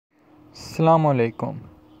Assalamu alaikum.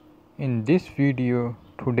 In this video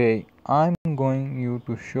today I'm going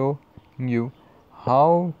to show you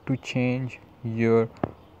how to change your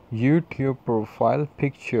YouTube profile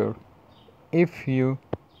picture if you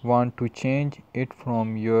want to change it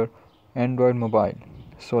from your Android mobile.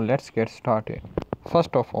 So let's get started.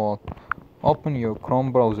 First of all, open your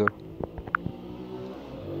Chrome browser.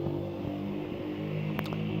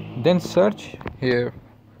 Then search here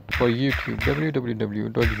for YouTube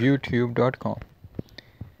www.youtube.com.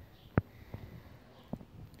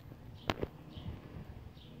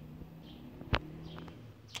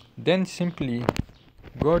 Then simply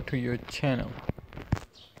go to your channel.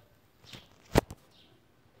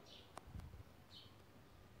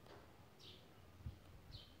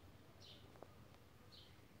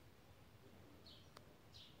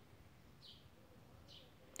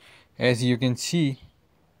 As you can see,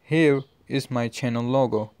 here is my channel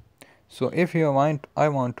logo. So if I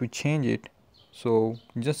want to change it, so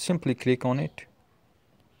just simply click on it,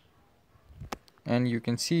 and you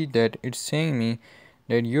can see that it's saying me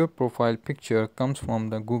that your profile picture comes from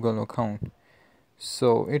the Google account.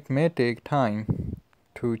 So it may take time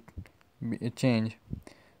to change.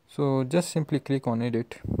 So just simply click on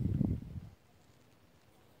edit.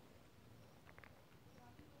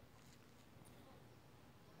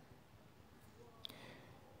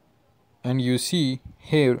 And you see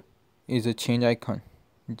here is a change icon.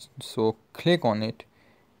 So click on it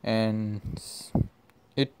and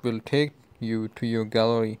it will take you to your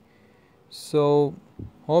gallery. So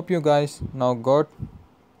hope you guys now got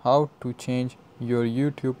how to change your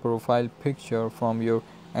YouTube profile picture from your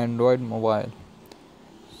Android mobile.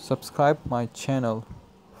 Subscribe my channel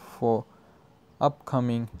for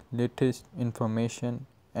upcoming latest information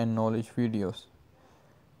and knowledge videos.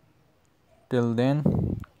 Till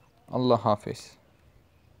then, Allah Hafiz.